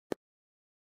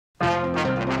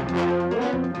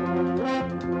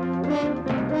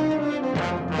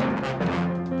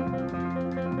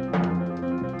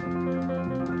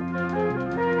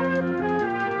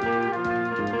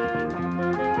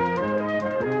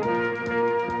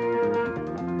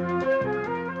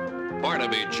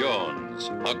Barnaby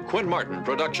Jones, a Quinn Martin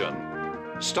production,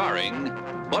 starring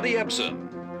Buddy Ebsen.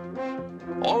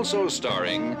 Also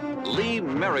starring Lee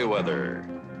Merriweather,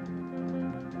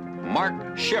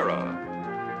 Mark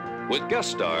Shera, with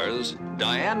guest stars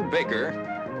Diane Baker,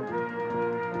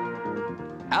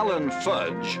 Alan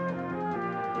Fudge,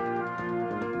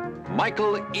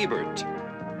 Michael Ebert.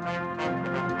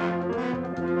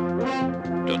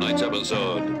 Tonight's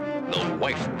episode, The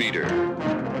Wife Beater.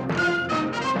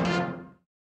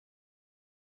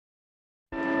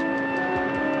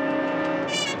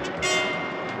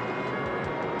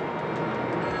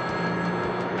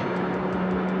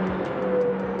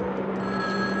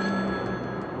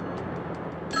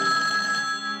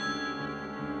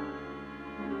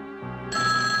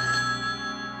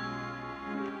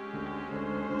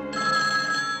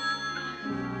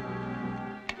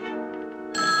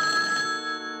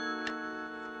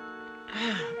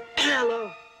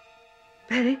 Hello.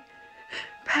 Betty?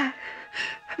 Pat,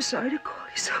 I'm sorry to call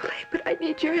you so late, but I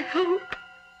need your help.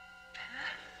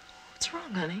 What's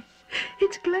wrong, honey?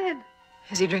 It's Glenn.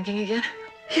 Is he drinking again?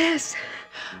 Yes.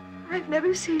 I've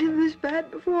never seen him this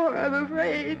bad before. I'm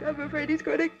afraid he's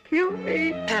going to kill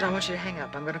me. Pat, I want you to hang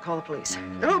up. I'm going to call the police.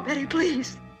 No, Betty,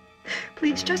 please.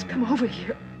 Please, just come over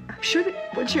here. I'm sure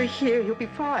that once you're here, you'll be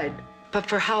fine. But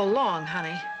for how long,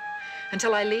 honey?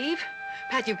 Until I leave?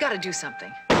 Pat, you've got to do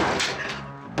something.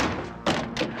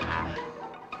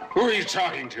 Who are you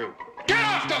talking to? Get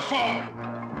off the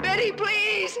phone! Betty,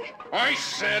 please! I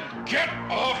said get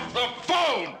off the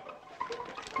phone!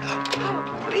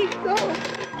 Oh, please, no.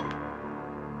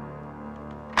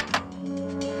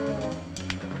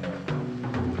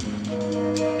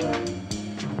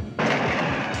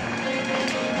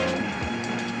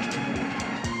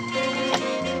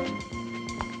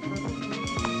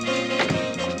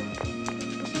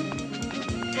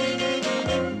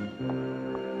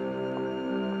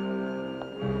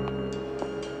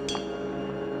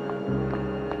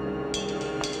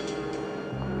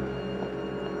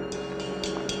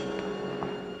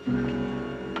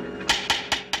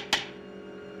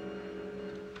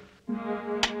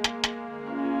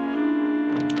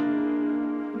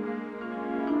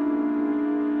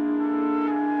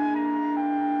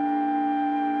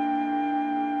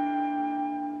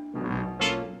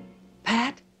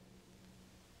 Pat?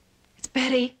 It's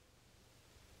Betty.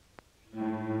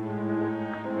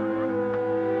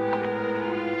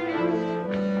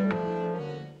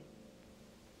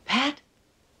 Pat?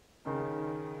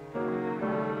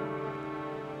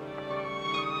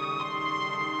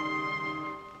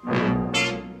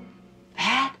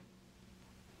 Pat?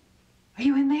 Are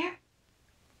you in there?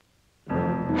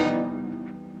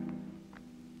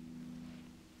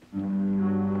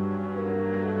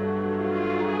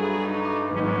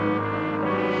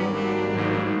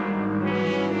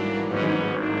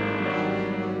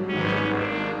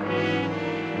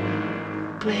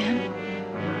 Glenn?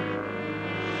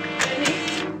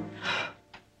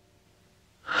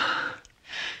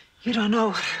 You don't know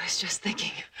what I was just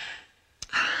thinking.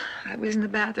 I was in the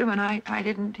bathroom and I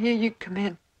didn't hear you come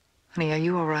in. Honey, are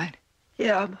you all right?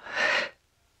 Yeah, I'm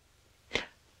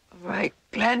all right.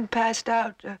 Glenn passed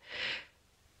out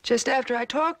just after I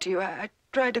talked to you. I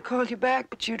tried to call you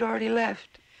back, but you'd already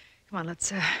left. Come on,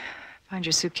 let's find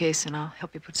your suitcase and I'll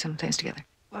help you put some things together.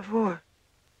 What for?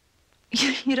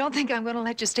 You don't think I'm going to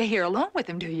let you stay here alone with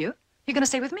him, do you? You're going to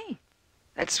stay with me.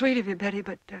 That's sweet of you, Betty,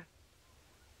 but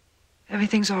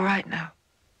everything's all right now.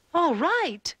 All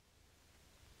right.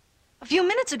 A few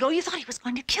minutes ago, you thought he was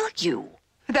going to kill you.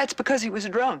 That's because he was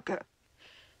drunk.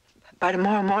 By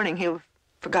tomorrow morning, he'll have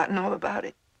forgotten all about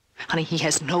it. Honey, he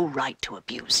has no right to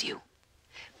abuse you.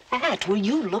 Pat, will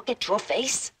you look at your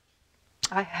face?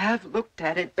 I have looked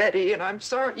at it, Betty, and I'm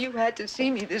sorry you had to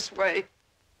see me this way.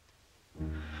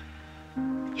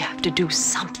 You have to do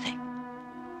something.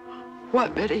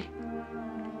 What, Betty?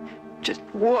 Just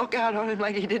walk out on him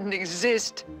like he didn't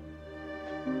exist.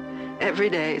 Every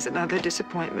day is another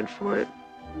disappointment for him.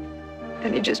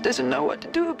 And he just doesn't know what to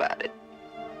do about it.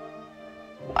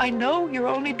 I know you're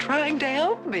only trying to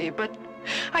help me, but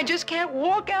I just can't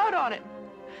walk out on him.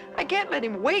 I can't let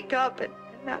him wake up and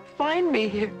not find me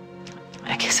here.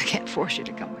 I guess I can't force you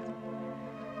to come with.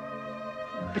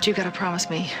 But you gotta promise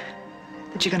me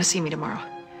that you're gonna see me tomorrow.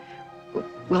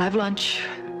 We'll have lunch.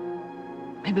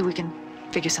 Maybe we can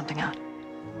figure something out.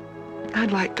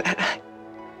 I'd like that.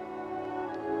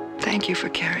 Thank you for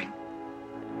caring.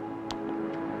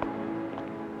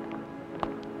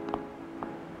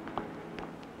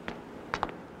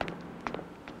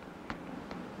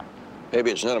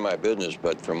 Maybe it's none of my business,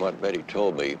 but from what Betty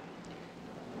told me,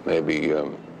 maybe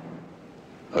ought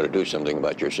to do something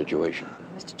about your situation.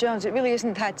 Mr. Jones, it really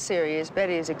isn't that serious.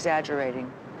 Betty is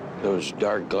exaggerating. Those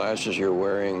dark glasses you're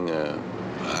wearing,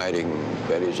 hiding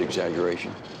Betty's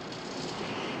exaggeration?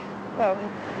 Well,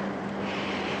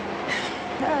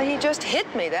 he just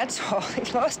hit me, that's all. He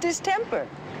lost his temper.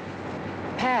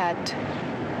 Pat,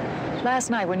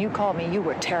 last night when you called me, you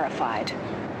were terrified.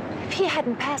 If he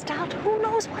hadn't passed out, who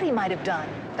knows what he might have done?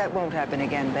 That won't happen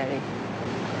again, Betty.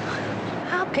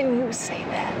 How can you say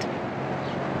that?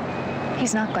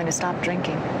 He's not going to stop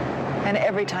drinking. And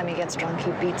every time he gets drunk,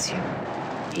 he beats you.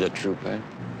 Is that true, Pat?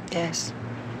 Yes.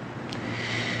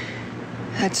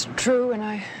 That's true, and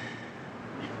I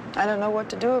don't know what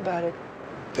to do about it.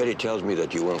 Betty tells me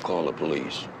that you won't call the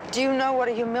police. Do you know what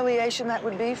a humiliation that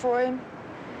would be for him?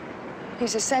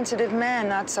 He's a sensitive man,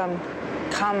 not some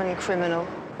common criminal.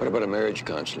 What about a marriage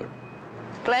counselor?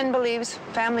 Glenn believes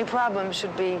family problems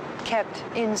should be kept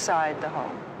inside the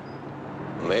home.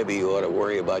 Maybe you ought to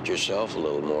worry about yourself a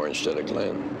little more instead of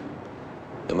Glenn.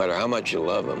 No matter how much you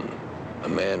love him, a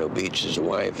man who beats his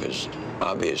wife is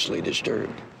obviously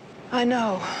disturbed. I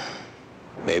know.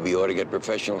 Maybe you ought to get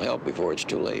professional help before it's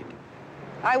too late.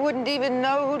 I wouldn't even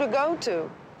know who to go to.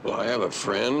 Well, I have a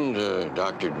friend,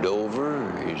 Dr.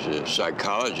 Dover. He's a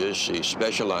psychologist. He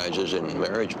specializes in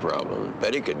marriage problems.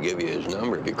 Betty could give you his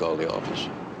number if you call the office.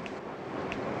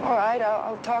 All right,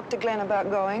 I'll talk to Glenn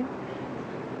about going.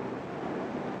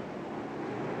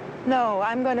 No,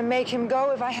 I'm going to make him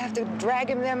go if I have to drag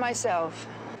him there myself.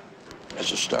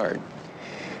 That's a start.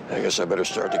 I guess I better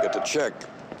start to get the check,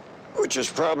 which is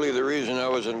probably the reason I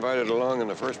was invited along in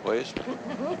the first place.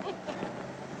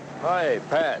 Hi,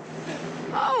 Pat.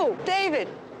 Oh, David.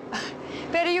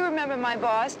 Betty, you remember my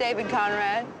boss, David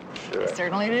Conrad? Sure. I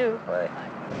certainly do. Hi.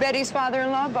 Betty's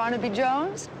father-in-law, Barnaby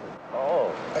Jones?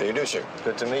 Oh, how do you do, sir?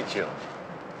 Good to meet you.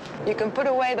 You can put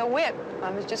away the whip.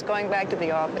 I was just going back to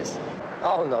the office.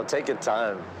 Oh, no, take your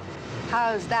time.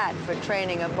 How's that for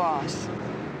training a boss?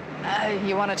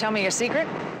 You want to tell me your secret?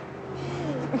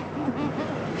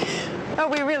 Oh,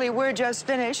 we really were just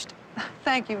finished.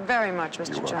 Thank you very much,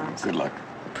 Mr. You're welcome. Jones. Good luck.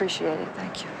 Appreciate it.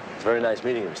 Thank you. Very nice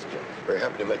meeting you, Mr. Jones. Very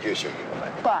happy to meet you, sir.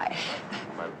 Bye.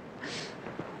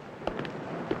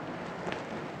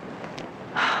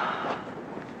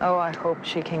 Oh, I hope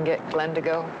she can get Glenn to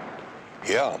go.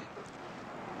 Yeah.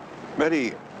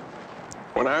 Betty,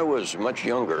 when I was much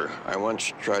younger, I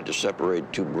once tried to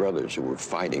separate two brothers who were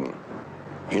fighting.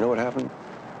 You know what happened?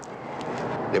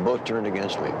 They both turned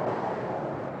against me.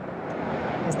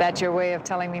 Is that your way of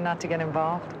telling me not to get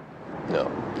involved?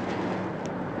 No.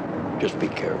 Just be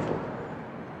careful.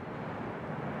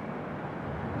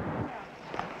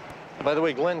 By the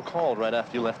way, Glenn called right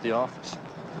after you left the office.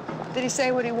 Did he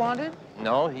say what he wanted?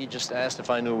 No, he just asked if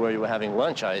I knew where you were having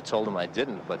lunch. I told him I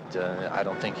didn't, but I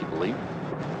don't think he believed me.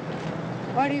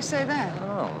 Why do you say that?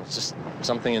 Oh, it's just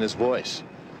something in his voice.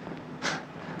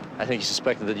 I think he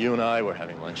suspected that you and I were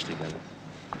having lunch together.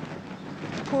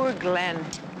 Poor Glenn.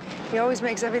 He always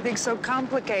makes everything so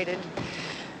complicated.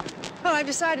 Well, I've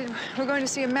decided we're going to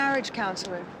see a marriage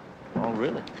counselor. Oh,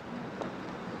 really?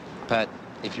 Pat,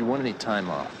 if you want any time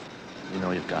off, you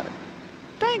know you've got it.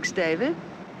 Thanks, David.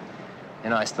 You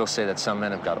know, I still say that some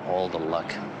men have got all the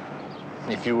luck.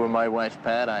 If you were my wife,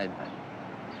 Pat, I'd...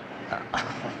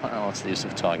 what's the use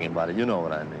of talking about it? You know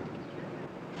what I mean.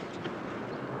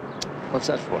 What's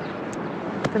that for?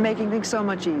 For making things so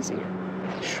much easier.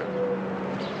 Sure.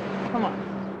 Come on.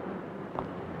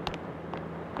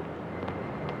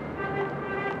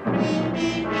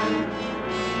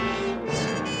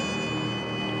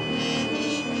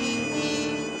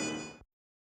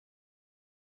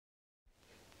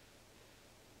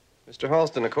 Mr.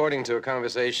 Halston, according to a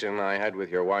conversation I had with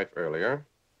your wife earlier,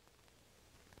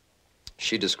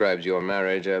 she describes your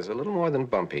marriage as a little more than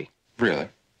bumpy. Really?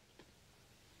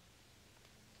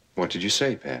 What did you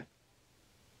say, Pat?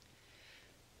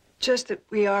 Just that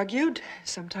we argued.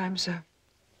 Sometimes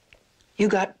you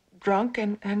got drunk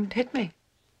and hit me.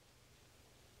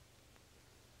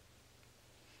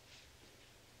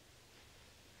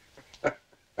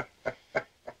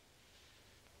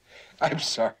 I'm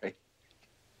sorry.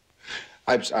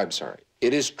 I'm sorry.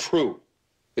 It is true.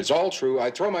 It's all true. I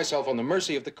throw myself on the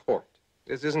mercy of the court.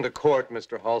 This isn't a court,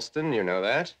 Mr. Halston. You know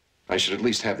that. I should at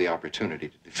least have the opportunity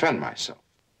to defend myself.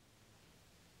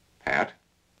 Pat,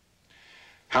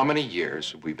 how many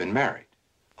years have we been married?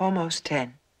 Almost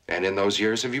 10. And in those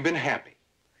years, have you been happy?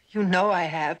 You know I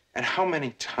have. And how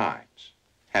many times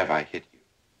have I hit you?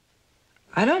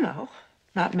 I don't know.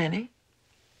 Not many.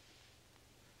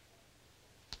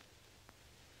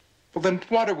 Well, then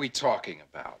what are we talking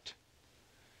about?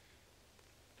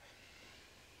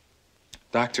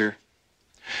 Doctor,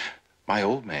 my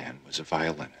old man was a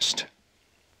violinist.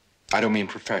 I don't mean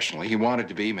professionally. He wanted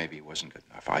to be. Maybe he wasn't good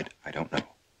enough. I don't know.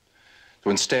 So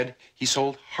instead, he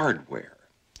sold hardware,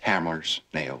 hammers,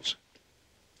 nails,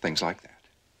 things like that.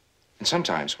 And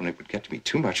sometimes when it would get to be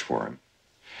too much for him,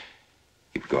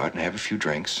 he would go out and have a few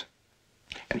drinks,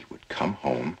 and he would come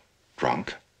home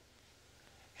drunk,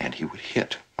 and he would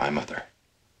hit my mother.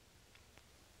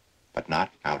 But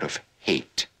not out of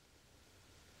hate,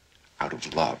 out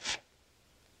of love.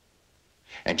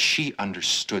 And she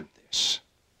understood this.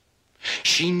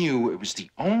 She knew it was the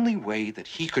only way that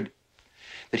he could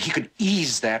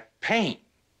ease that pain.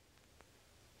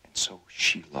 And so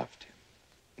she loved him.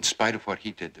 In spite of what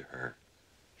he did to her,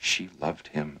 she loved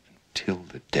him until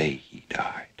the day he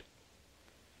died.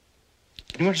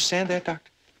 Can you understand that,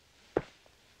 Doctor?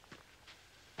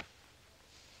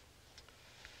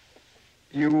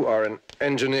 You are an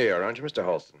engineer, aren't you, Mr.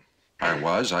 Halston?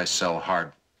 I sell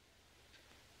hardware.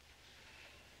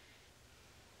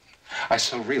 I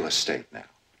sell real estate now.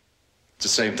 It's the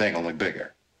same thing, only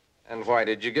bigger. And why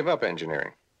did you give up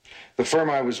engineering? The firm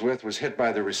I was with was hit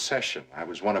by the recession. I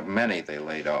was one of many they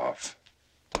laid off.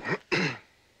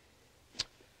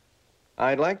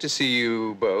 I'd like to see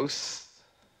you both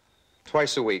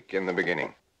twice a week in the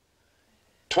beginning.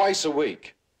 Twice a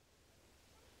week?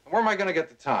 Where am I going to get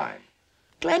the time?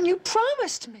 Glenn, you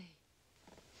promised me.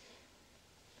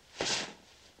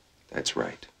 That's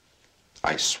right.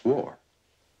 I swore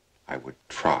I would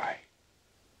try.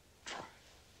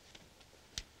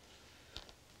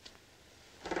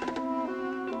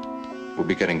 We'll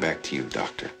be getting back to you,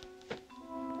 Doctor.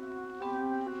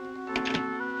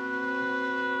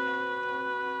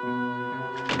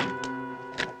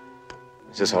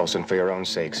 Mrs. Halston, for your own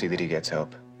sake, see that he gets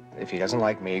help. If he doesn't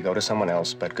like me, go to someone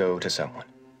else, but go to someone.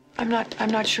 I'm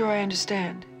not sure I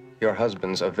understand. Your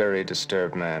husband's a very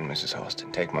disturbed man, Mrs.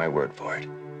 Halston. Take my word for it.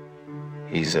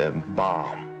 He's a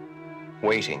bomb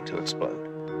waiting to explode.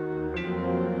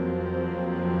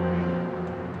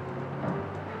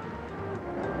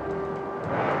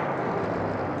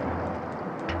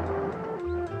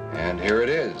 And here it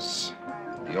is.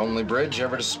 The only bridge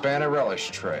ever to span a relish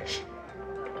tray.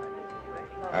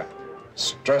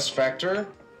 Stress factor,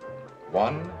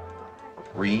 1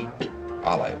 green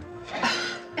olive.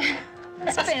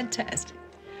 That's fantastic.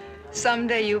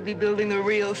 Someday you'll be building the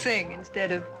real thing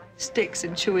instead of sticks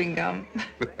and chewing gum.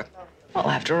 Well,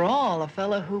 after all, a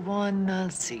fellow who won,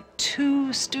 let's see,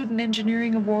 2 student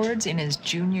engineering awards in his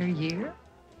junior year.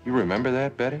 You remember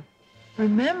that, Betty?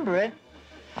 Remember it?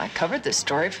 I covered this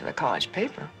story for the college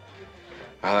paper.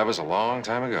 Well, that was a long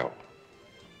time ago.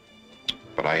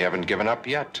 But I haven't given up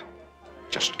yet.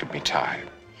 Just give me time.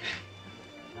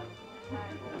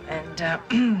 And,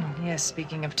 yes,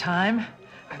 speaking of time,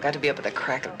 I've got to be up at the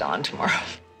crack of dawn tomorrow.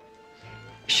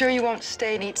 Sure you won't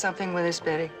stay and eat something with us,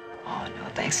 Betty? Oh, no,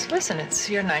 thanks. Listen, it's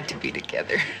your night to be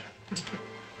together.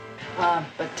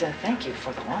 But thank you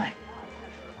for the wine.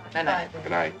 Good night.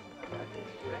 Good night.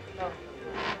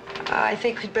 I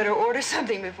think we'd better order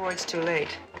something before it's too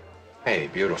late. Hey,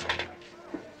 beautiful.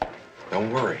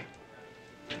 Don't worry.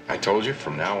 I told you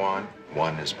from now on,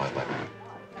 1 is my limit.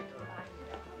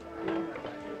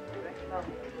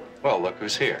 Well, look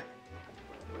who's here.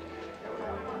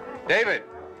 David!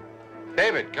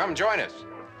 David, come join us.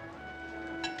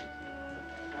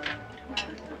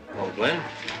 Oh, Glenn?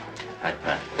 Hi,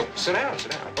 Pat. Sit down,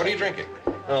 sit down. What are you drinking?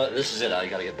 This is it. I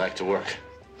gotta get back to work.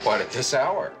 What, at this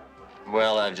hour?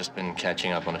 Well, I've just been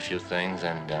catching up on a few things,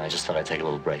 and I just thought I'd take a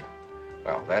little break.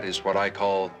 Well, that is what I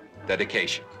call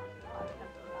dedication.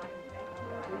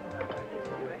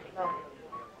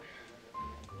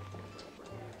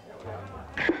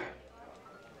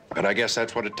 But I guess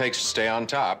that's what it takes to stay on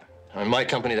top. In my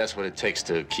company, that's what it takes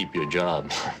to keep your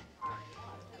job.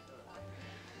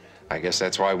 I guess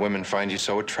that's why women find you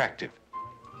so attractive.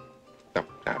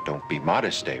 Now, don't be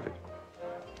modest, David.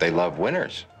 They love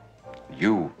winners.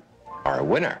 You are a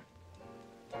winner.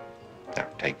 Now,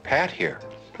 take Pat here.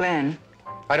 Glenn.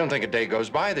 I don't think a day goes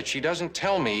by that she doesn't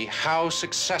tell me how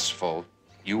successful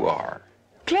you are.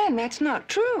 Glenn, that's not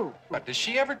true. But does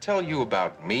she ever tell you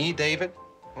about me, David?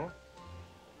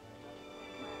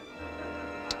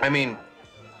 I mean,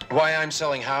 why I'm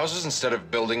selling houses instead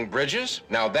of building bridges?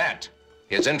 Now that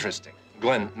is interesting.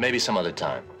 Glenn, maybe some other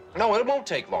time. No, it won't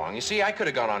take long. You see, I could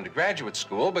have gone on to graduate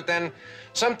school, but then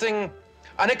something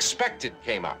unexpected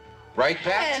came up. Right,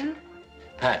 Pat? Glenn.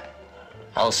 Pat,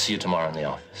 I'll see you tomorrow in the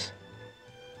office.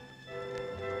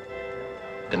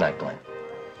 Good night, Glenn.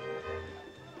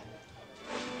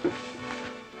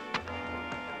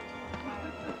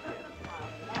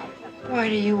 Why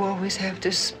do you always have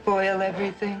to spoil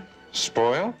everything?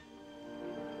 Spoil?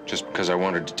 Just because I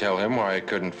wanted to tell him why I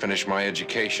couldn't finish my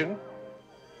education?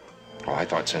 Oh, I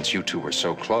thought since you two were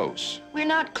so close. We're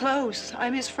not close.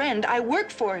 I'm his friend. I work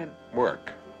for him.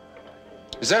 Work?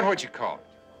 Is that what you call it?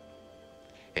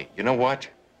 Hey, you know what?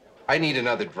 I need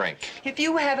another drink. If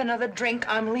you have another drink,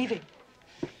 I'm leaving.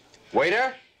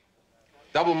 Waiter,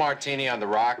 double martini on the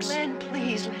rocks. Glenn,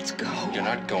 please, let's go. You're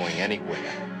not going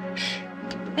anywhere.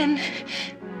 And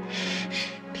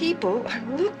people are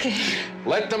looking.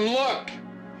 Let them look.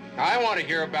 I want to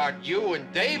hear about you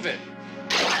and David.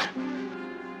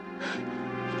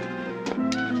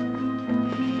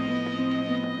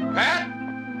 Pat?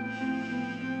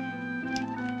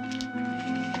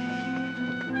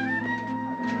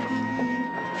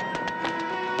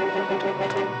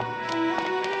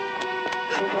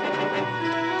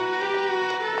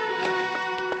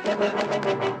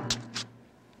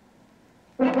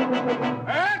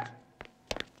 Pat?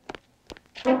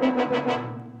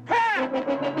 Pat!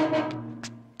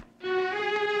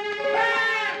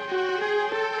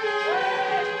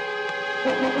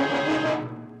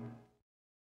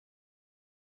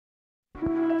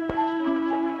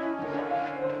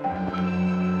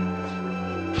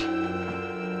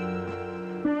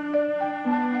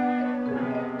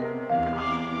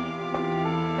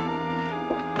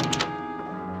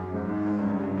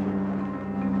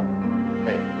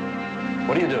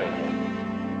 What are you doing here?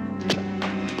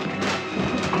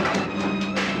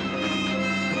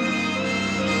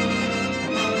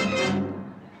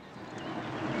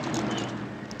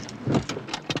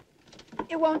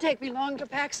 It won't take me long to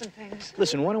pack some things.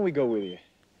 Listen, why don't we go with you?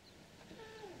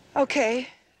 Okay.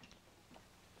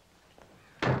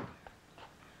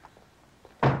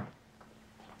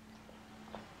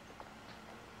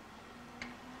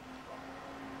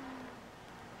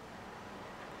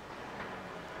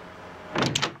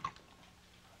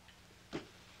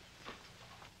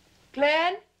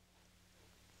 Glenn?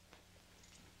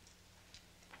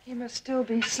 He must still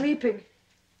be sleeping.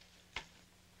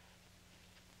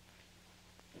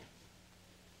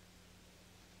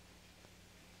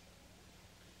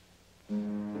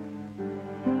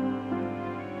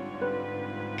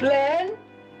 Glenn?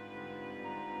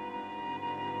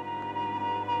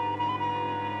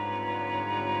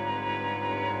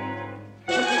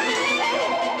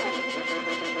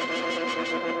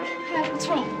 What's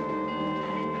wrong?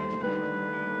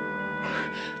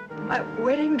 My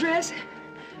wedding dress?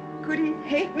 Could he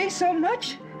hate me so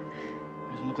much?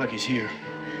 Doesn't look like he's here.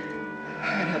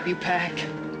 I'll help you pack.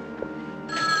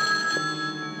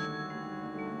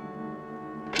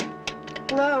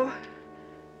 Hello?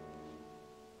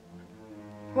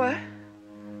 What?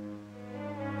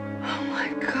 Oh, my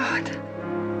God.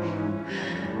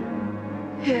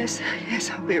 Yes,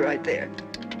 I'll be right there.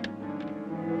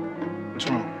 What's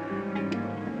wrong?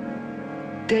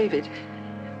 David.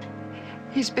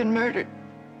 He's been murdered.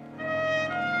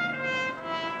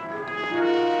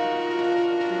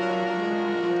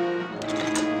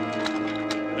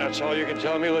 That's all you can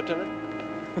tell me, Lieutenant?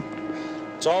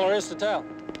 That's all there is to tell.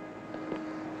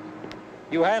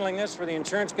 You handling this for the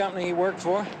insurance company he worked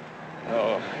for?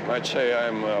 Oh, you might say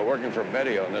I'm working for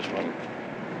Betty on this one.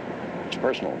 It's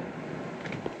personal.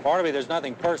 Barnaby, there's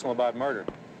nothing personal about murder.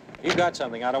 You got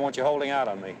something I don't want you holding out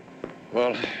on me.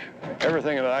 Well,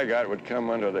 everything that I got would come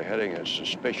under the heading of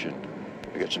suspicion.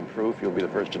 If you get some proof, you'll be the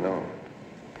first to know.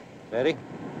 Betty?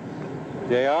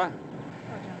 JR?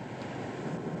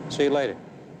 See you later.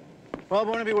 Well,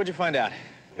 Barnaby, what'd you find out?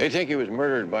 They think he was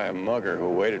murdered by a mugger who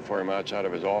waited for him outside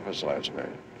of his office last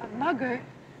night. A mugger?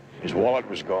 His wallet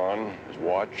was gone, his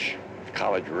watch, his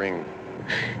college ring.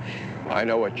 I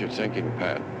know what you're thinking,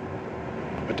 Pat,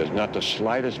 but there's not the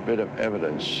slightest bit of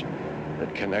evidence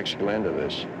that connects Glenn to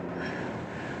this.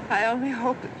 I only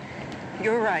hope that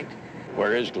you're right.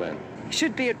 Where is Glenn? He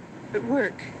should be at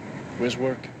work. Where's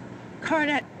work?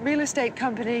 Coronet Real Estate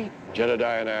Company.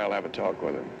 Jedediah and I'll have a talk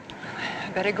with him. I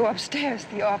better go upstairs.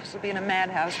 The office will be in a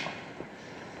madhouse.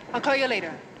 I'll call you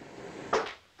later.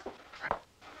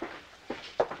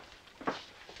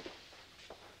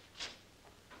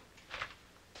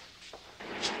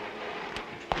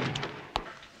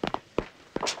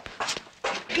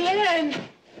 Glenn!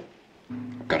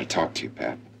 I've got to talk to you,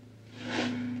 Pat.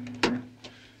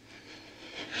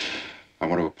 I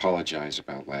want to apologize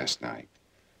about last night.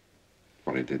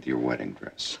 What I did to your wedding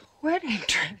dress. Wedding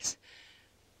dress?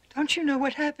 Don't you know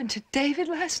what happened to David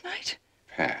last night?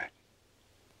 Pat,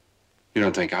 you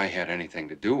don't think I had anything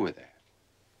to do with that?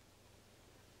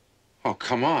 Oh,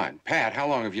 come on. Pat, how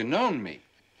long have you known me?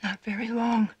 Not very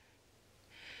long.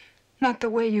 Not the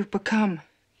way you've become.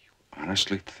 You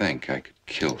honestly think I could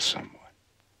kill someone?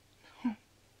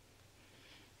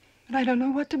 But I don't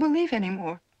know what to believe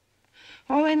anymore.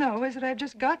 All I know is that I've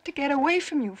just got to get away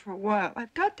from you for a while.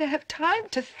 I've got to have time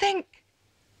to think.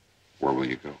 Where will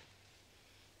you go?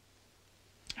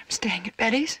 I'm staying at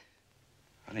Betty's.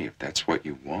 Honey, if that's what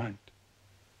you want,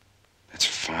 that's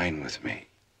fine with me.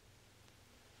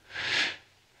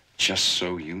 Just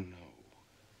so you know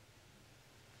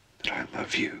that I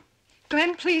love you.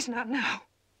 Glenn, please, not now.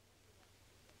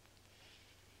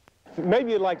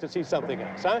 Maybe you'd like to see something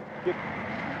else, huh?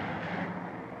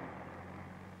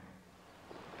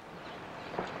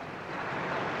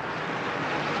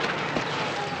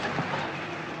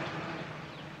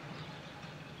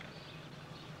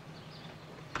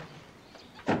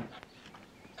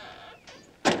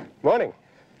 Morning.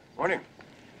 Morning.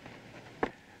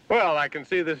 Well, I can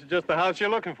see this is just the house you're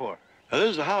looking for.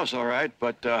 This is the house, all right,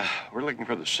 but we're looking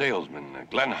for the salesman,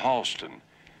 Glenn Halston.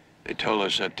 They told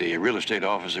us at the real estate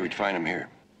office that we'd find him here.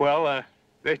 Well,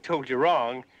 they told you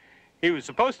wrong. He was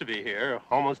supposed to be here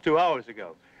almost 2 hours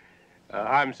ago.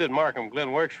 I'm Sid Markham.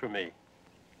 Glenn works for me.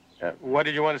 What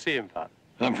did you want to see him about?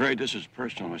 I'm afraid this is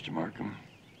personal, Mr. Markham.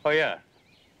 Oh, yeah.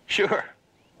 Sure.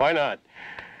 Why not?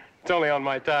 It's only on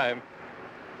my time.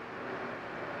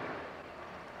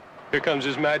 Here comes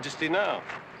His Majesty now.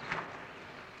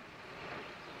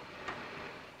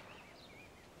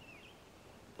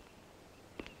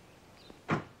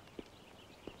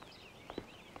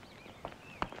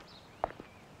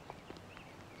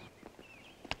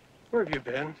 Where have you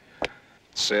been?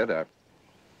 Sid,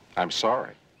 I'm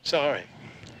sorry. Sorry.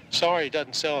 Sorry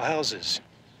doesn't sell houses.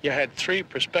 You had 3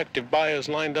 prospective buyers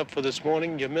lined up for this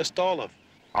morning. You missed all of them.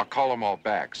 I'll call them all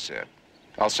back, Sid.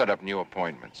 I'll set up new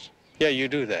appointments. Yeah, you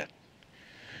do that.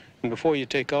 And before you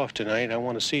take off tonight, I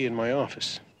want to see you in my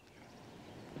office.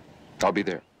 I'll be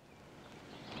there.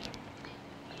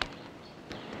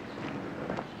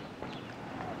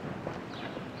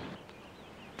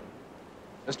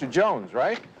 Mr. Jones,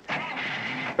 right?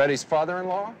 Betty's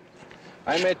father-in-law?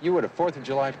 I met you at a 4th of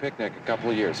July picnic a couple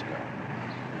of years ago.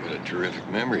 What a terrific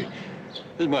memory. This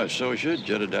is my associate,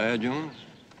 Jedediah Jones.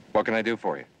 What can I do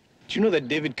for you? Did you know that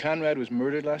David Conrad was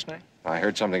murdered last night? I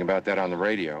heard something about that on the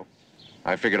radio.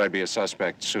 I figured I'd be a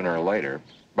suspect sooner or later,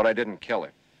 but I didn't kill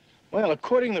him. Well,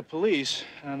 according to police,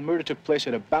 the murder took place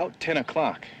at about 10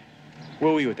 o'clock.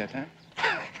 Where were you at that time?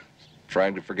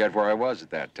 Trying to forget where I was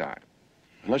at that time.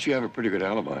 Unless you have a pretty good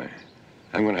alibi,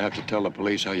 I'm going to have to tell the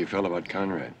police how you felt about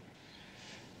Conrad.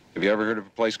 Have you ever heard of a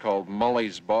place called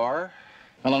Mully's Bar?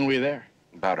 How long were you there?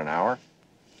 About an hour.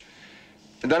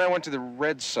 And then I went to the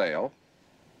Red Sail,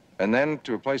 and then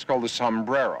to a place called the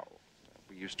Sombrero.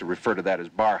 We used to refer to that as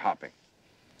bar hopping.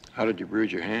 How did you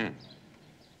bruise your hand?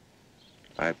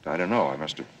 I don't know. I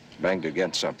must have banged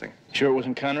against something. Sure it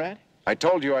wasn't Conrad? I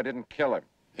told you I didn't kill him.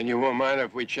 And you won't mind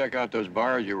if we check out those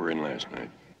bars you were in last night?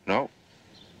 No.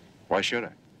 Why should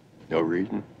I? No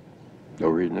reason. No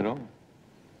reason at all.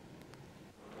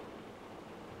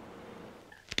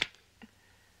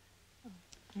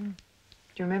 Do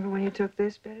you remember when you took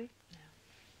this, Betty? No.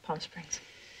 Palm Springs.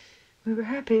 We were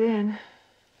happy then.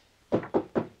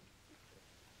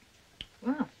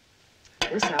 Well,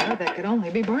 at this hour, that could only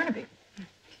be Barnaby.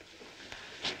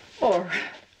 Or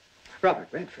Robert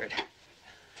Redford.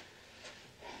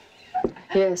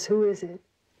 Yes, who is it?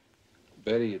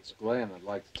 Betty, it's Glenn. I'd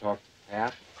like to talk to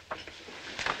Pat.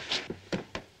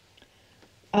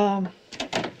 Well,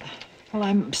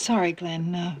 I'm sorry,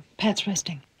 Glenn. Pat's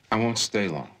resting. I won't stay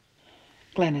long.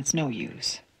 Glenn, it's no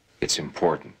use. It's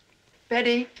important.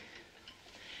 Betty,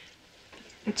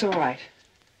 it's all right.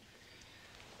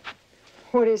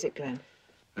 What is it, Glenn?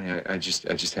 I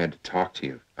just had to talk to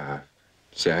you.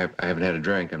 See, I haven't had a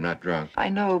drink. I'm not drunk. I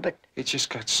know, but... It just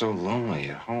got so lonely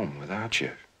at home without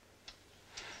you.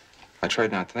 I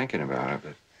tried not thinking about it,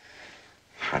 but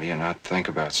how do you not think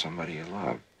about somebody you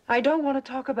love? I don't want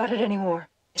to talk about it anymore.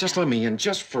 Just let me in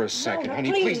just for a second, no,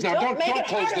 honey. please, Now, don't make don't it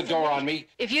close harder the for door me. on me.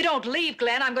 If you don't leave,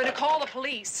 Glenn, I'm going to call the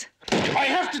police. I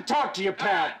have to talk to you,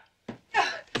 Pat.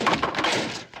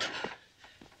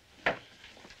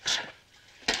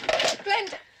 Glenn!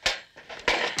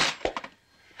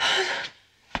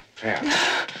 Pat,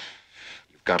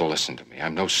 you've got to listen to me.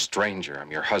 I'm no stranger.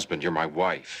 I'm your husband. You're my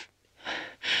wife.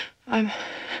 I'm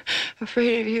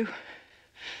afraid of you.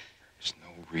 There's no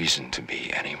reason to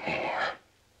be anymore.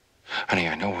 Honey,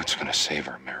 I know what's going to save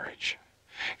our marriage.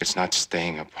 It's not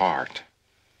staying apart.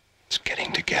 It's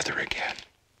getting together again.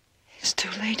 It's too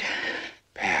late.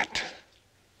 Pat,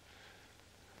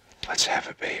 let's have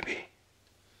a baby.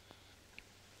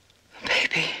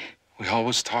 Baby. We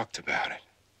always talked about it.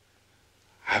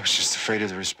 I was just afraid of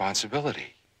the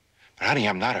responsibility. But, honey,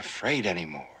 I'm not afraid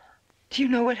anymore. Do you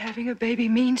know what having a baby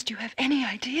means? Do you have any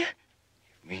idea?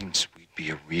 It means we'd be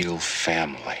a real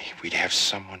family. We'd have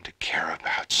someone to care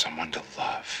about, someone to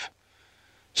love.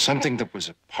 Something that was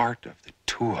a part of the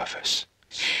two of us.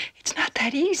 It's not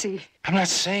that easy. I'm not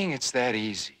saying it's that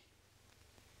easy.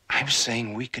 I'm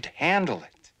saying we could handle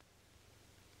it.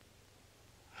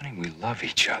 Honey, we love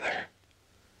each other.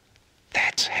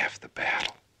 That's half the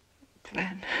battle.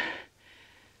 Glenn.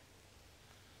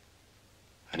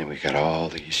 Honey, we got all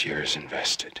these years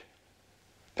invested.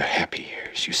 They're happy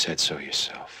years. You said so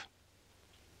yourself.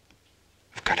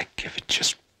 We've got to give it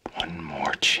just one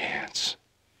more chance.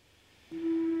 All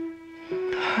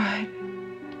right.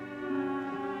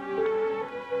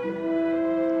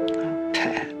 Oh,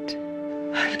 Pat.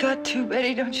 I've got to,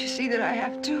 Betty. Don't you see that I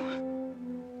have to?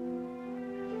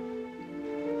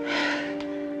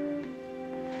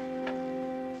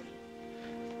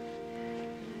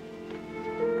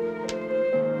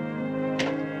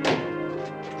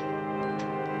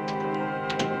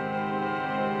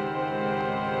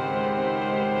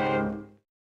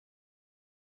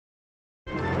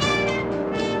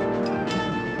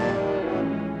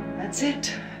 That's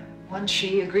it. Once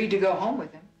she agreed to go home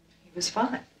with him, he was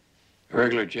fine.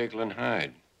 Regular Jekyll and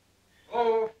Hyde.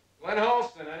 Oh, Glenn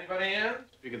Halston, anybody in?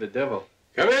 Speak of the devil.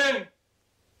 Come in.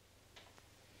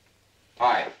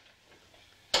 Hi.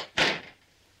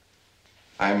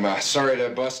 I'm sorry to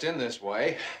bust in this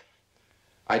way.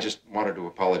 I just wanted to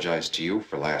apologize to you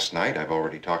for last night. I've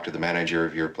already talked to the manager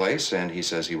of your place, and he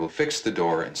says he will fix the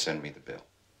door and send me the bill.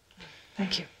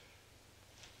 Thank you.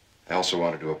 I also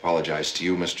wanted to apologize to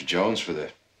you, Mr. Jones, for the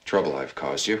trouble I've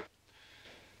caused you.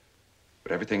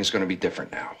 But everything is going to be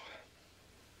different now.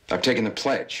 I've taken the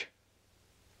pledge.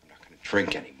 I'm not going to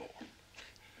drink anymore.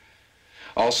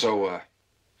 Also,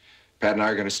 Pat and I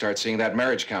are going to start seeing that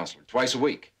marriage counselor twice a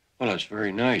week. Well, that's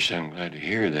very nice. I'm glad to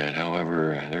hear that.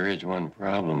 However, there is one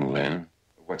problem, Glenn.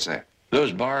 What's that?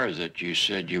 Those bars that you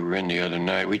said you were in the other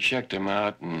night, we checked them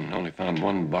out and only found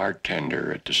one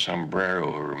bartender at the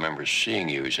Sombrero who remembers seeing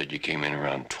you. He said you came in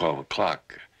around 12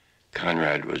 o'clock.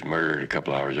 Conrad was murdered a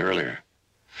couple hours earlier.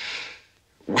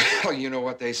 Well, you know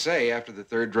what they say. After the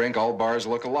third drink, all bars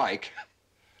look alike.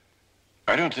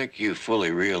 I don't think you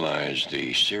fully realize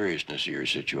the seriousness of your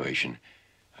situation.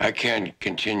 I can't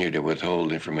continue to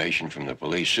withhold information from the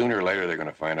police. Sooner or later, they're going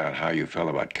to find out how you felt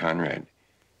about Conrad.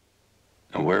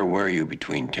 Now, where were you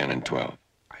between 10 and 12?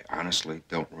 I honestly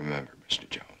don't remember, Mr.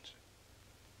 Jones.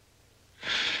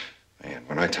 Man,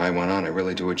 when I tie one on, I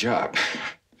really do a job.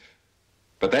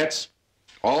 But that's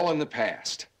all in the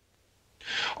past.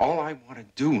 All I want to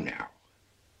do now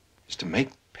is to make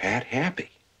Pat happy.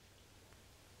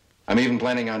 I'm even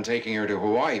planning on taking her to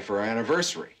Hawaii for our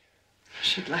anniversary.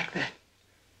 She'd like that.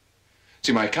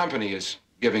 See, my company is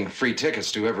giving free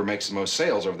tickets to whoever makes the most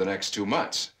sales over the next 2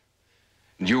 months.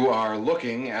 You are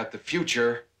looking at the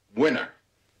future winner.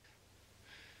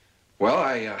 Well,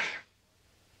 I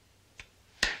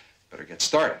better get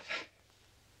started.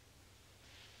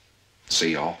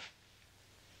 See y'all.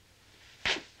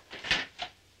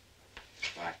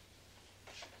 Bye.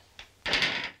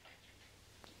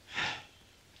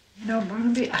 You know,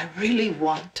 Barnaby, I really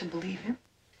want to believe him.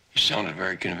 You sounded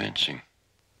very convincing.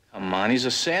 Come on, he's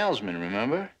a salesman,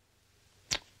 remember?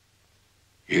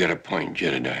 You got a point,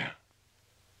 Jedediah.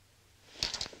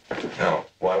 Now,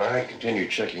 while I continue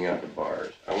checking out the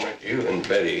bars, I want you and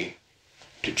Betty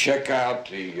to check out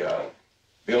the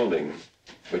building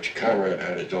which Conrad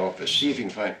had his office. See if you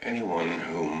can find anyone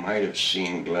who might have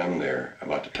seen Glenn there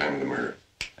about the time of the murder.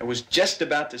 I was just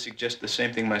about to suggest the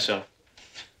same thing myself.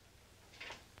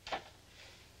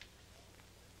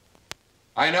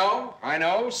 I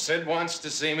know. Sid wants to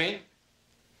see me.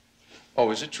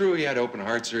 Oh, is it true he had open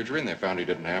heart surgery and they found he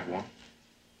didn't have one?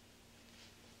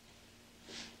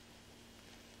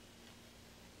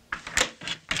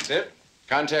 Sid,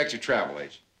 contact your travel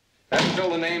agent. Have to fill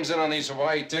the names in on these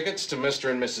Hawaii tickets to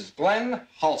Mr. and Mrs. Glenn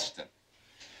Halston.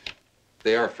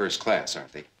 They are first class,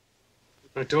 aren't they?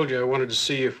 I told you I wanted to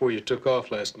see you before you took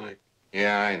off last night.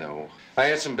 Yeah, I know. I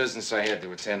had some business I had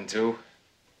to attend to.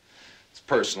 It's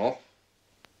personal.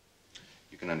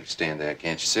 You can understand that,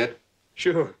 can't you, Sid?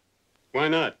 Sure. Why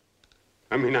not?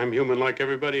 I mean, I'm human like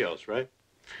everybody else, right?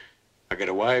 I got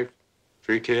a wife,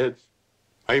 3 kids.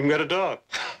 I even got a dog.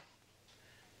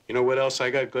 You know what else I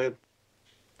got, Glenn?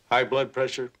 High blood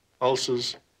pressure,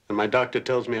 ulcers, and my doctor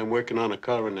tells me I'm working on a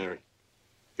coronary.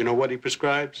 You know what he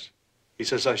prescribes? He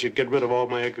says I should get rid of all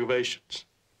my aggravations.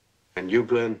 And you,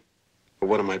 Glenn, are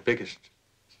one of my biggest.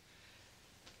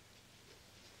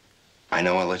 I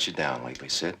know I let you down lately,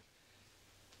 Sid.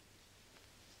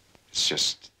 It's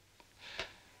just,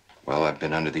 well, I've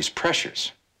been under these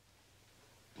pressures.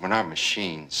 We're not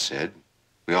machines, Sid.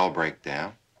 We all break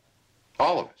down.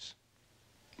 All of us.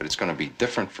 But it's going to be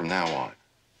different from now on.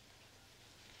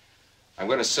 I'm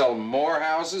going to sell more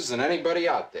houses than anybody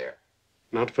out there.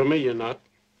 Not for me, you're not.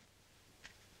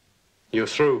 You're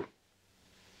through.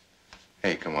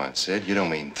 Hey, come on, Sid. You don't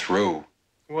mean through.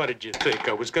 What did you think?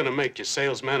 I was going to make you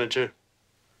sales manager?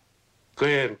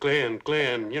 Glenn,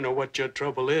 you know what your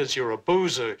trouble is? You're a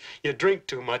boozer. You drink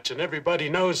too much, and everybody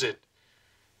knows it.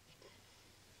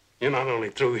 You're not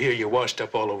only through here, you're washed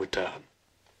up all over town.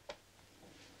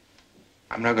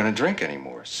 I'm not going to drink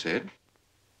anymore, Sid.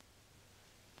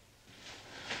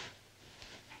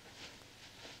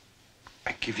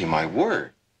 I give you my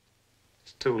word.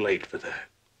 It's too late for that.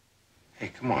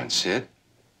 Hey, come on, Sid.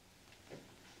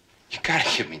 You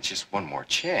gotta give me just one more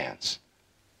chance.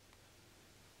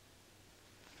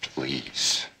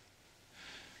 Please.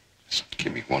 Just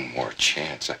give me one more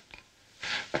chance.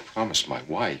 I promised my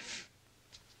wife.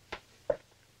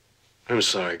 I'm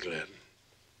sorry, Glenn.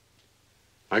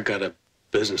 I got a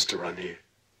business to run here.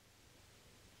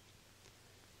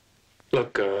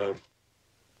 Look,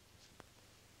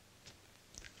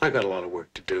 I got a lot of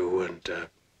work to do, and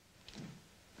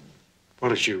why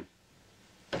don't you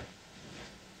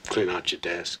clean out your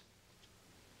desk?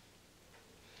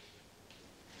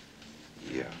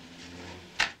 Yeah.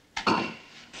 I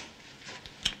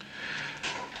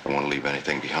don't want to leave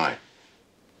anything behind.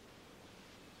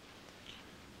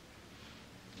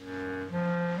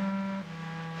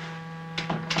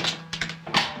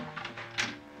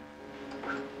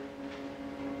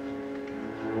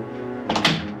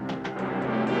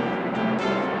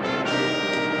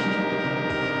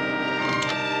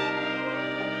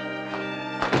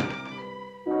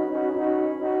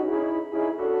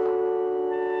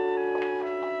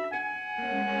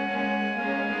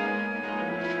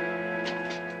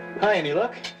 Hi, any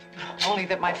luck? Only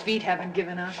that my feet haven't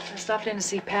given up. I stopped in to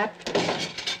see Pat.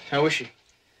 How is she?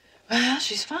 Well,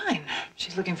 she's fine.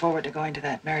 She's looking forward to going to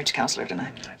that marriage counselor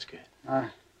tonight. That's good.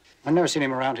 I've never seen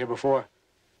him around here before.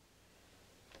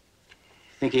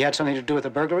 Think he had something to do with the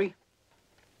burglary?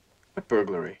 What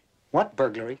burglary? What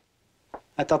burglary?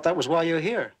 I thought that was why you're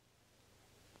here.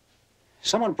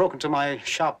 Someone broke into my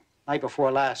shop night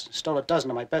before last and stole a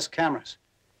dozen of my best cameras.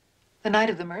 The night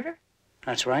of the murder?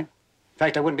 That's right. In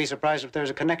fact, I wouldn't be surprised if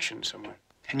there's a connection somewhere.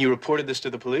 And you reported this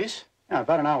to the police? Yeah,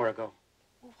 about an hour ago.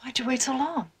 Well, why'd you wait so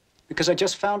long? Because I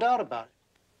just found out about it.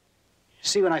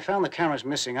 See, when I found the cameras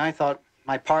missing, I thought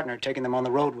my partner had taken them on the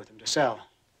road with him to sell.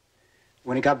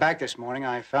 When he got back this morning,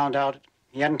 I found out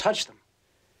he hadn't touched them.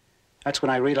 That's when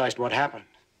I realized what happened.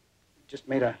 Just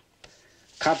made a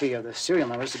copy of the serial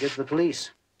numbers to give to the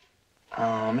police.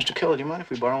 Mr. Keller, do you mind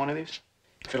if we borrow one of these?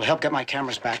 If it'll help get my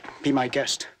cameras back, be my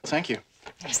guest. Thank you.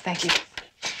 Yes, thank you.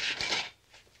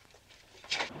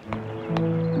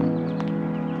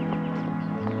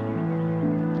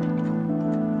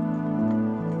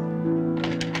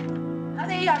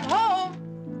 Honey, I'm home.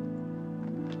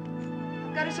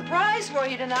 I've got a surprise for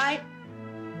you tonight.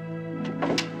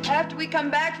 After we come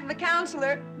back from the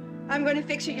counselor, I'm going to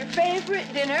fix you your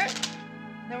favorite dinner.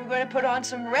 Then we're going to put on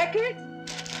some records,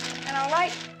 and I'll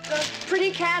light those pretty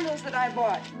candles that I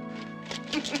bought.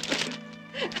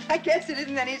 I guess it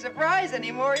isn't any surprise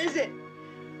anymore, is it?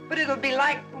 But it'll be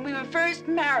like when we were first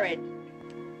married.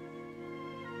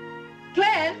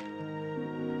 Glenn?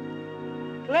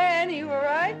 Glenn, are you all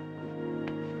right?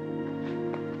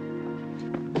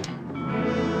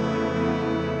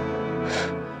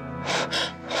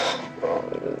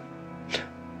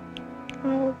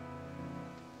 Oh.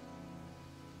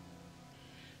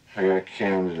 I got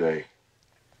canned today.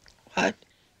 What?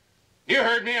 You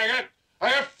heard me. I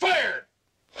got fired.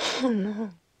 Oh, no.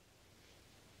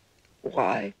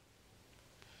 Why?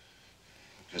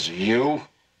 Because of you?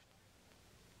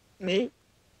 Me?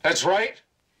 That's right.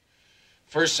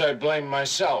 First I blamed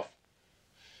myself.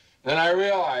 Then I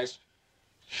realized,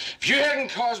 if you hadn't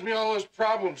caused me all those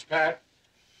problems, Pat,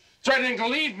 threatening to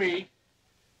leave me,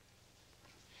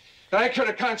 then I could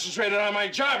have concentrated on my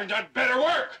job and done better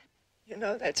work. You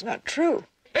know, that's not true.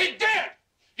 Hey, Dad!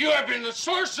 You have been the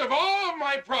source of all of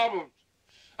my problems.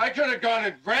 I could have gone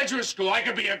to graduate school. I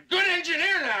could be a good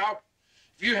engineer now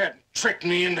if you hadn't tricked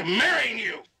me into marrying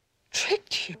you.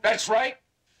 Tricked you? That's right.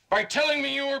 By telling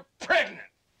me you were pregnant.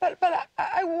 But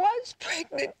I was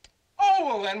pregnant. Oh,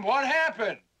 well, then what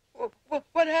happened?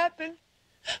 What happened?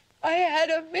 I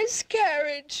had a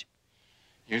miscarriage.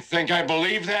 You think I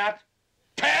believe that,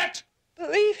 Pat?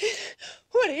 Believe it?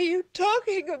 What are you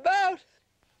talking about?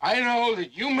 I know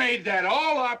that you made that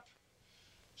all up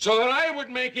so that I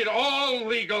would make it all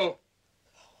legal.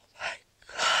 Oh, my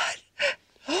God.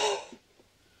 Oh.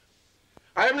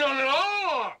 I've known it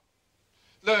all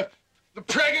along. The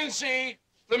pregnancy,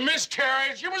 The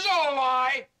miscarriage, it was all a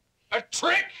lie. A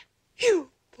trick. You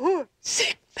poor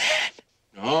sick man.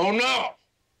 No, no.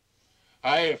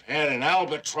 I have had an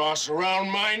albatross around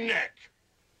my neck.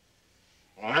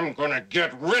 I'm gonna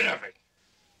get rid of it.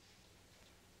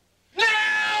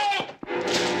 Now!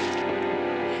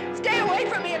 Stay away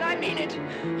from me, and I mean it.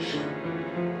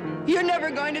 You're never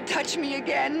going to touch me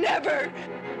again, never.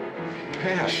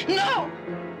 Pat. No!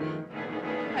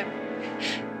 I'm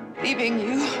leaving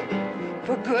you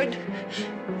for good.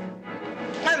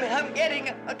 I'm getting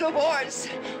a divorce.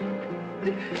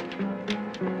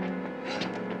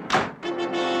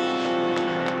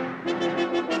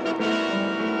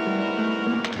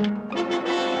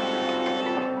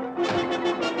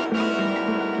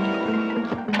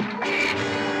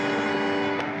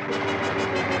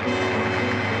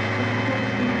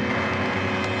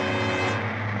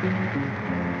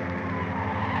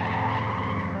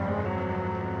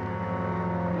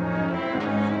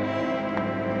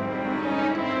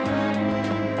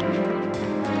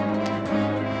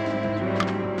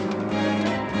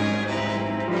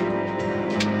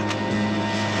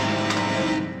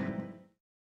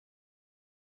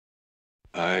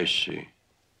 I see.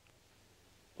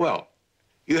 Well,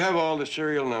 you have all the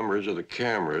serial numbers of the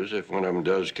cameras. If one of them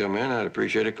does come in, I'd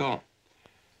appreciate a call.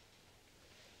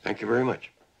 Thank you very much.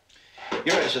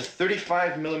 You're right, it's a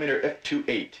 35 millimeter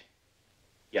f2.8.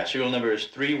 Yeah, serial number is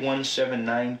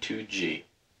 31792G.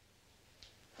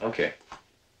 Okay.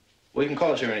 Well, you can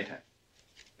call us here anytime.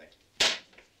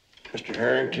 Mr.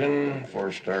 Harrington,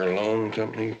 Four-Star Loan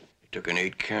Company. You took in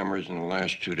 8 cameras in the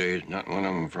last 2 days, not one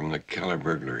of them from the Keller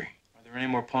burglary. Are there any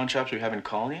more pawn shops we haven't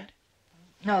called yet?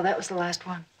 No, that was the last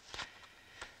one.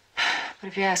 But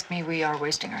if you ask me, we are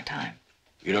wasting our time.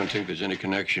 You don't think there's any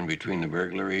connection between the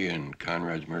burglary and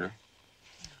Conrad's murder?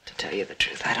 To tell you the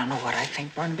truth, I don't know what I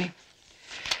think, Barnaby.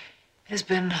 It has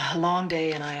been a long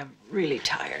day, and I am really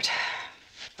tired.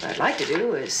 What I'd like to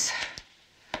do is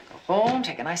go home,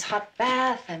 take a nice hot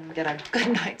bath, and get a good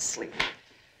night's sleep.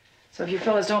 So if you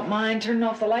fellas don't mind turning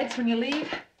off the lights when you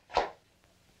leave.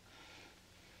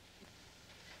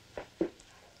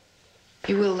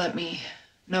 You will let me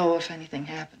know if anything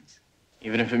happens.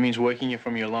 Even if it means waking you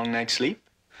from your long night's sleep?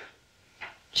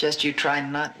 Just you try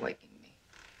not waking me.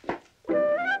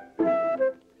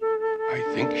 I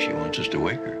think she wants us to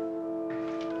wake her.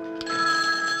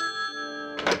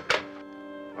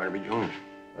 Barnaby Jones.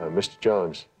 Mr.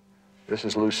 Jones, this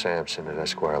is Lou Sampson at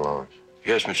Esquire Loans.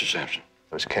 Yes, Mr. Sampson.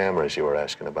 Those cameras you were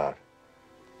asking about.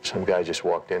 Some guy just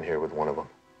walked in here with one of them.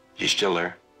 He's still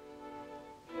there?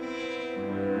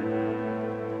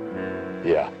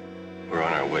 Yeah. We're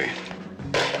on our way.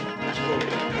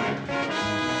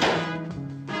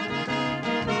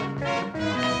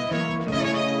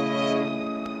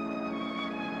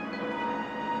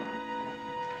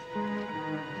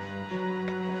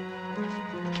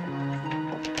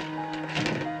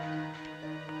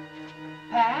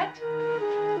 Pat?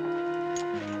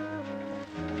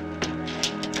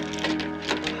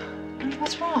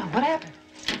 What's wrong? What happened?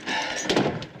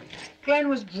 Glenn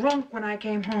was drunk when I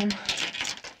came home.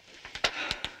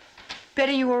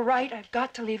 Betty, you were right. I've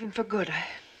got to leave him for good. I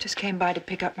just came by to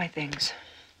pick up my things.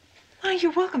 Oh,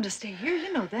 you're welcome to stay here.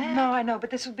 You know that. No, I know, but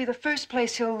this will be the first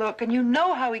place he'll look, and you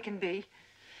know how he can be.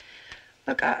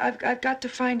 Look, I've got to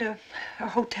find a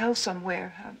hotel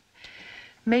somewhere.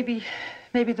 Maybe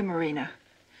the Marina.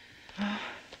 Oh,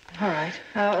 all right.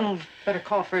 Better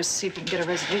call first, see if we can get a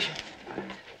reservation.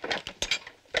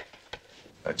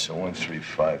 That's a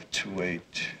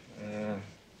 13528.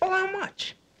 Well, how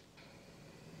much?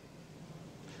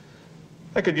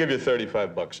 I could give you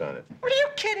 $35 on it. Are you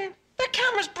kidding? That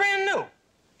camera's brand new.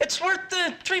 It's worth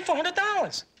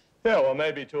 $300-400. Yeah, well,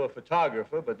 maybe to a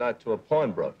photographer, but not to a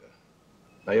pawnbroker.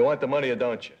 Now, you want the money or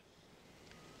don't you?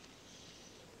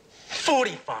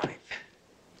 45.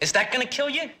 Is that gonna kill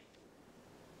you?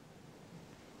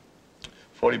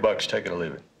 $40, take it or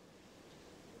leave it.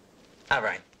 All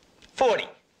right. 40.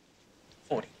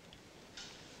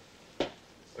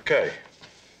 Okay.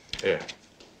 Here.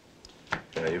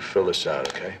 Now, you fill this out,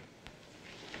 okay?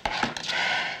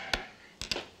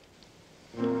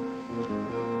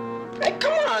 Hey,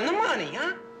 come on, the money,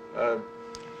 huh?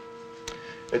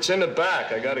 It's in the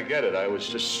back. I gotta get it. I was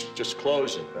just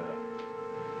closing.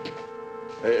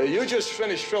 You just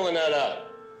finished filling that out.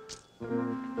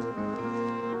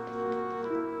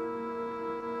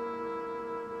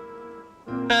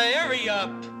 Hey, hurry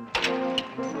up.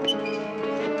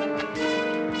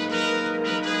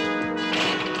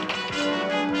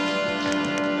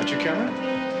 That's your camera?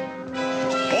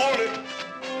 Hold it.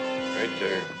 Right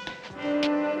there.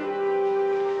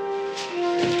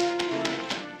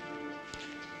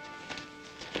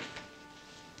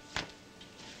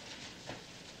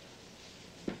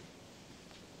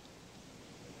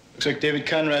 Looks like David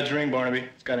Conrad's ring, Barnaby.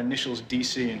 It's got initials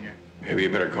DC in here. Maybe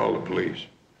you better call the police.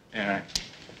 Yeah, all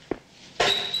right.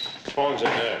 Phone's in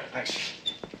there. Thanks.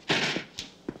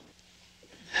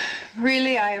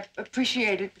 Really, I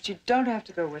appreciate it, but you don't have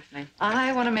to go with me.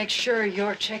 I want to make sure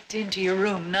you're checked into your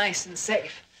room nice and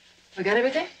safe. We got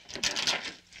everything?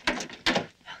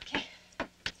 Okay.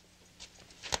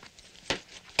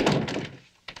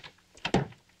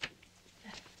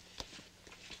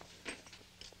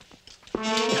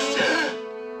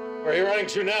 Where are you running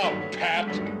to now,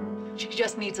 Pat? She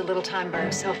just needs a little time by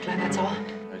herself, Glenn, that's all.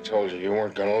 I told you you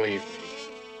weren't gonna leave.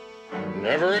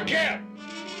 Never again.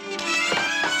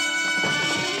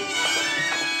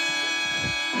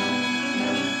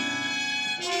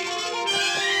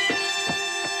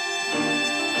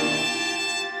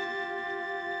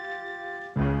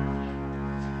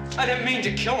 I didn't mean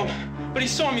to kill him, but he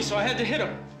saw me, so I had to hit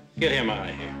him. Get him out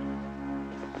of here.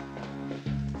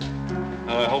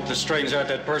 I hope this straightens out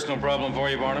that personal problem for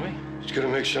you, Barnaby. It's gonna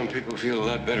make some people feel a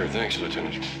lot better. Thanks,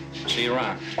 Lieutenant. See you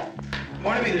around.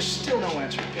 Barnaby, there's still no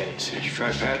answer to Betty's. Did you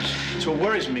try Pat's? That's what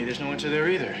worries me. There's no answer there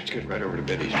either. Let's get right over to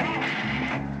Betty's.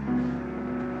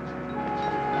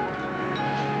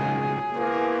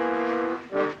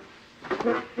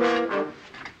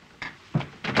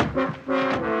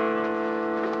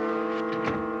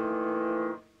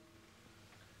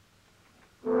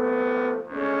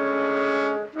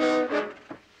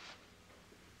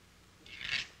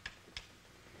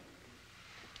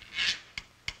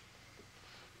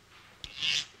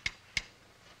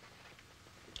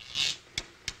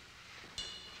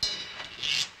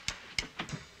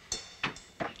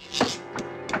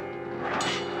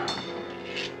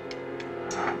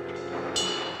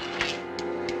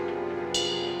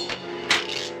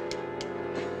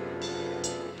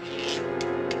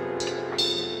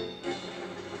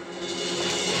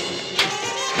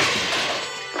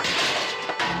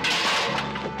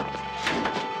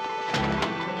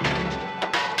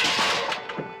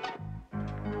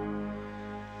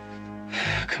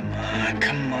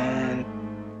 Come on.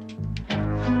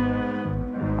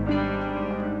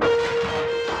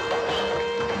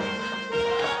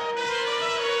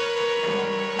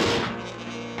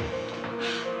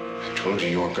 I told you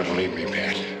you weren't gonna leave me,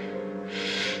 Pat.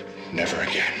 Never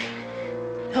again.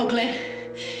 Oh, Glenn,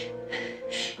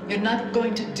 you're not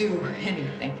going to do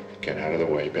anything. Get out of the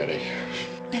way, Betty.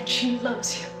 Glenn, she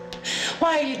loves you.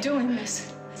 Why are you doing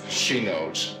this? She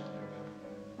knows.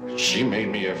 She made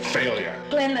me a failure.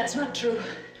 Glenn, that's not true.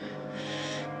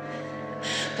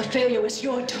 The failure was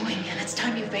your doing, and it's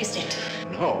time you faced it.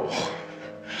 No.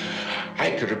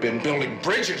 I could have been building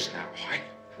bridges now.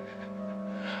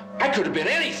 I could have been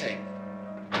anything.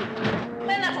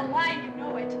 Glenn, that's a lie. You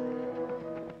know it.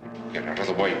 Get out of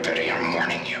the way, Betty. I'm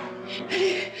warning you.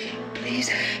 Please.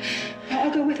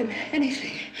 I'll go with him.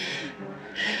 Anything.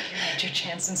 You had your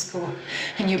chance in school,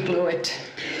 and you blew it.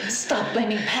 Stop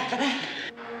blaming Pat for that.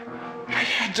 I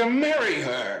had to marry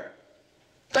her.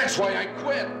 That's why I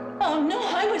quit. Oh, no,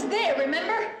 I was there,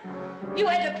 remember? You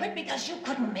had to quit because you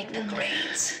couldn't make the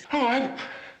grades. Oh,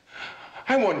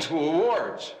 I won 2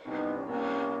 awards.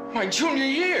 My junior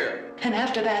year. And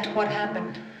after that, what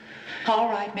happened? All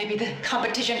right, maybe the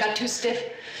competition got too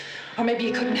stiff, or maybe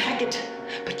you couldn't hack it,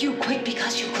 but you quit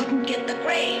because you couldn't get the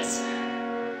grades.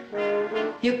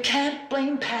 You can't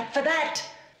blame Pat for that.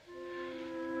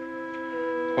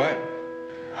 What?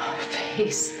 Oh,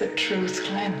 face the truth,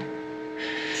 Glenn.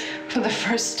 For the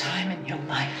first time in your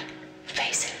life,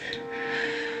 face it.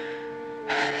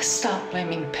 Stop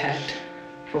blaming Pat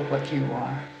for what you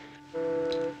are.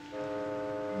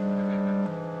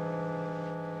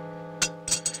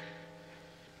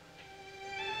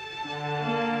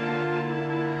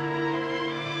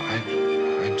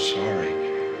 I'm sorry.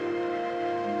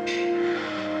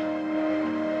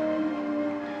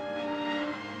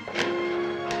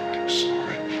 I'm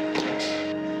sorry.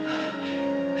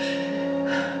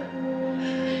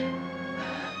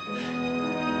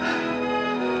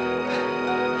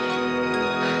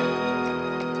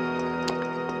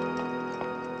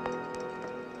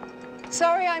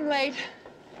 Sorry I'm late.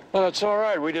 Well, that's all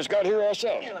right. We just got here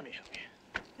ourselves. Here, let me help you.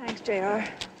 Thanks, J.R.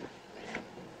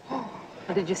 Oh,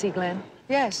 did you see Glenn?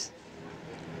 Yes.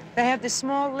 They have this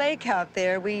small lake out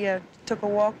there. We took a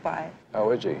walk by it.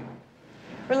 How is he?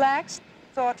 Relaxed,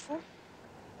 thoughtful.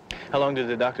 How long did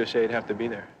the doctor say he'd have to be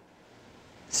there?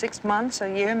 6 months, a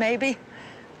year, maybe.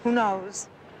 Who knows?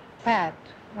 Pat,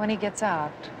 when he gets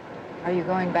out, are you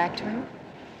going back to him?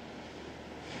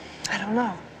 I don't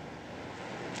know.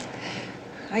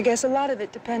 I guess a lot of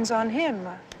it depends on him.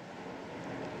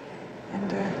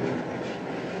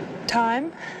 And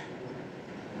time.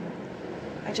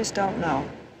 I just don't know.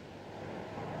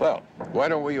 Well, why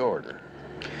don't we order?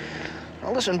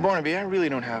 Now, listen, Barnaby, I really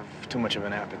don't have too much of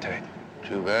an appetite.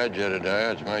 Too bad,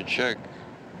 Jedediah. It's my check.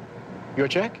 Your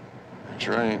check? That's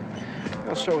right.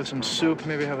 I'll start with some soup,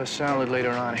 maybe have a salad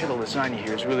later on. Hey, the lasagna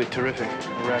here is really terrific.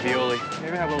 Ravioli.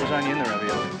 Maybe have a lasagna in the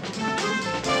ravioli.